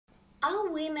Are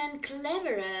women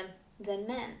cleverer than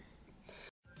men?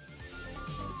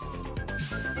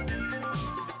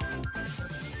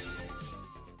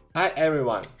 Hi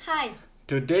everyone! Hi!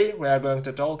 Today we are going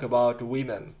to talk about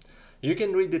women. You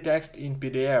can read the text in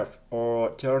PDF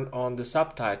or turn on the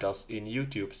subtitles in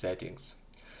YouTube settings.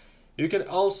 You can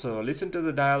also listen to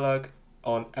the dialogue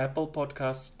on Apple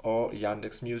Podcasts or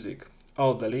Yandex Music.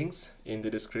 All the links in the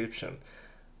description.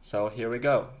 So here we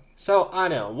go. So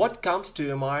Anna, what comes to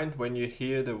your mind when you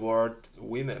hear the word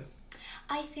women?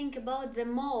 I think about the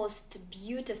most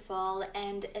beautiful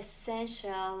and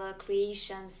essential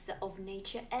creations of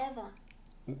nature ever.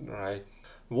 Right.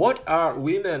 What are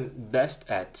women best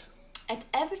at? At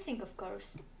everything, of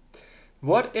course.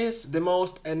 What is the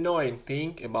most annoying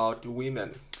thing about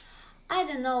women? I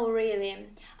don't know really.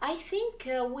 I think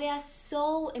we are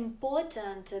so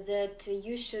important that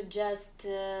you should just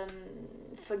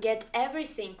forget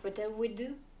everything, whatever we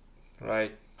do.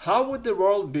 Right. How would the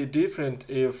world be different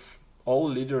if all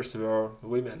leaders were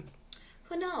women?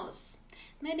 Who knows?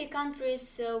 Maybe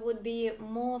countries would be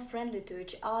more friendly to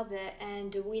each other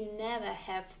and we never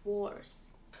have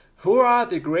wars. Who are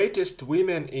the greatest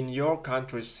women in your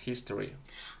country's history?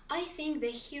 I think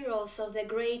the heroes of the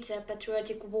Great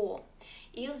Patriotic War,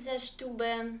 Ilza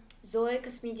Stube, Zoe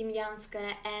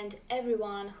Kosmidemyanskaya, and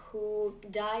everyone who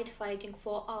died fighting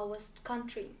for our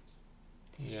country.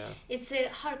 Yeah, It's a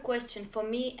hard question for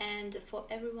me and for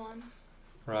everyone.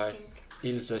 I right. think.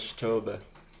 Ilse Stube,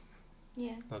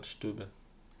 Yeah, not Stube.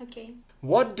 okay.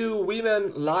 What do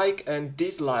women like and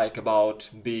dislike about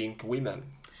being women?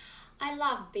 I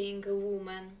love being a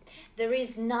woman. There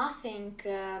is nothing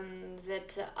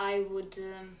that I would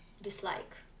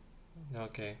dislike.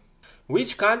 Okay.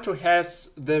 Which country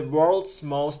has the world's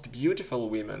most beautiful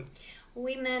women?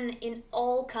 Women in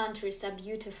all countries are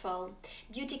beautiful.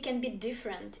 Beauty can be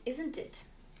different, isn't it?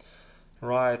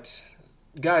 Right.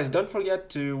 Guys, don't forget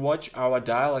to watch our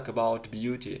dialogue about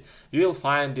beauty. You'll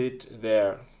find it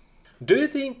there. Do you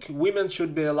think women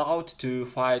should be allowed to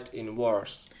fight in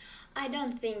wars? I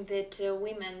don't think that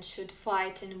women should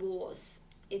fight in wars.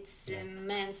 It's a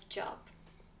man's job.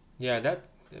 Yeah, that's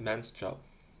a man's job.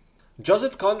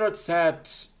 Joseph Conrad said,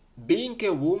 being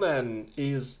a woman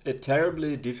is a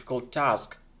terribly difficult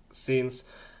task since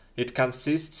it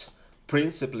consists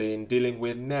principally in dealing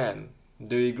with men.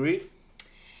 Do you agree?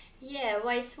 Yeah,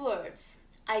 wise words.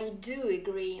 I do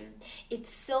agree.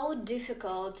 It's so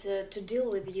difficult to deal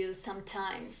with you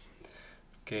sometimes.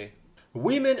 Okay.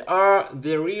 Women are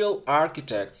the real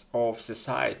architects of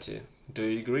society. Do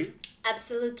you agree?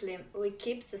 Absolutely, we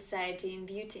keep society in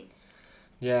beauty.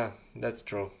 Yeah, that's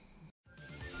true.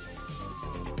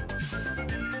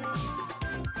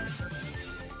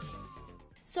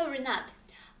 So, Renat,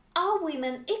 are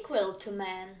women equal to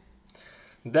men?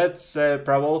 That's a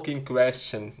provoking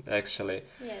question, actually.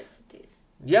 Yes, it is.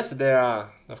 Yes, they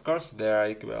are. Of course, they are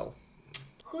equal.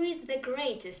 Who is the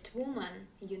greatest woman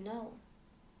you know?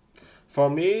 For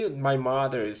me, my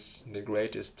mother is the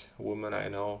greatest woman I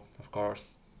know, of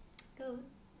course. Good,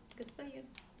 good for you.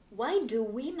 Why do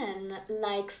women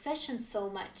like fashion so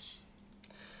much?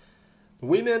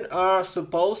 Women are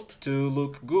supposed to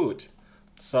look good,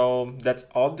 so that's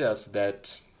obvious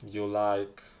that you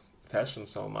like fashion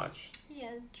so much.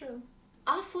 Yeah, true.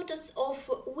 Are photos of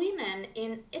women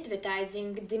in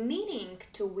advertising demeaning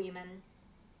to women?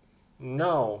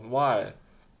 No, why?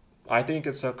 I think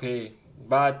it's okay,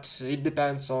 but it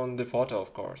depends on the photo,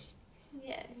 of course.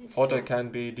 Yeah, it's Photo true. can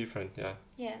be different, yeah.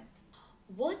 Yeah.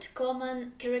 What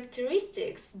common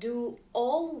characteristics do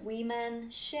all women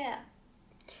share?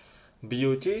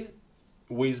 Beauty,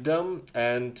 wisdom,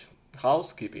 and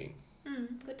housekeeping.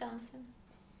 Good answer.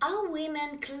 Are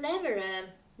women cleverer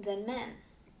than men?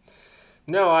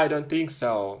 No, I don't think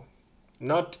so.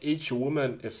 Not each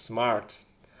woman is smart,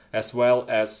 as well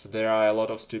as there are a lot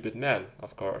of stupid men,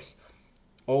 of course.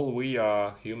 All we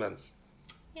are humans.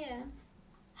 Yeah.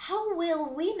 How will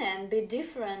women be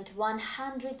different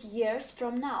 100 years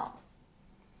from now?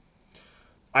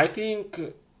 I think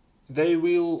they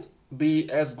will be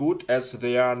as good as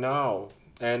they are now,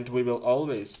 and we will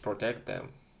always protect them.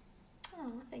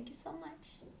 Oh, thank you so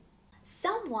much.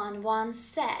 Someone once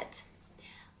said,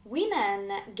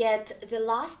 women get the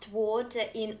last word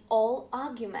in all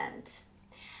argument.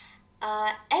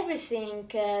 Everything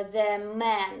the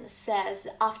man says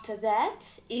after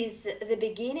that is the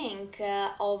beginning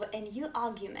of a new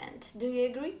argument. Do you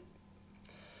agree?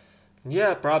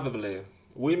 Yeah, probably.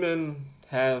 Women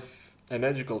have a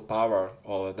magical power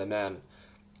over the man.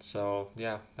 So,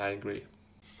 yeah, I agree.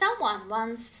 Someone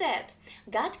once said,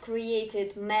 God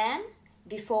created man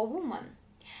before woman,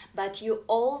 but you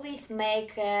always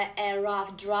make a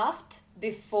rough draft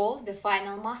before the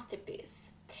final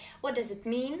masterpiece. What does it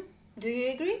mean? Do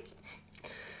you agree?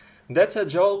 That's a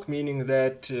joke, meaning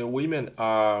that women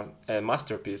are a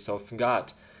masterpiece of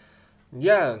God.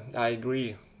 Yeah, I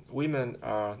agree. Women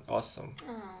are awesome.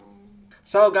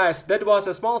 So, guys, that was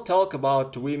a small talk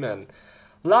about women.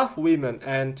 Love women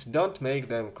and don't make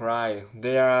them cry.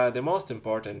 They are the most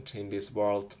important in this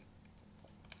world.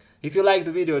 If you liked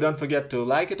the video, don't forget to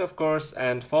like it, of course,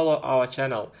 and follow our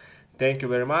channel. Thank you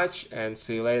very much and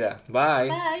see you later. Bye!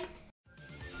 Bye!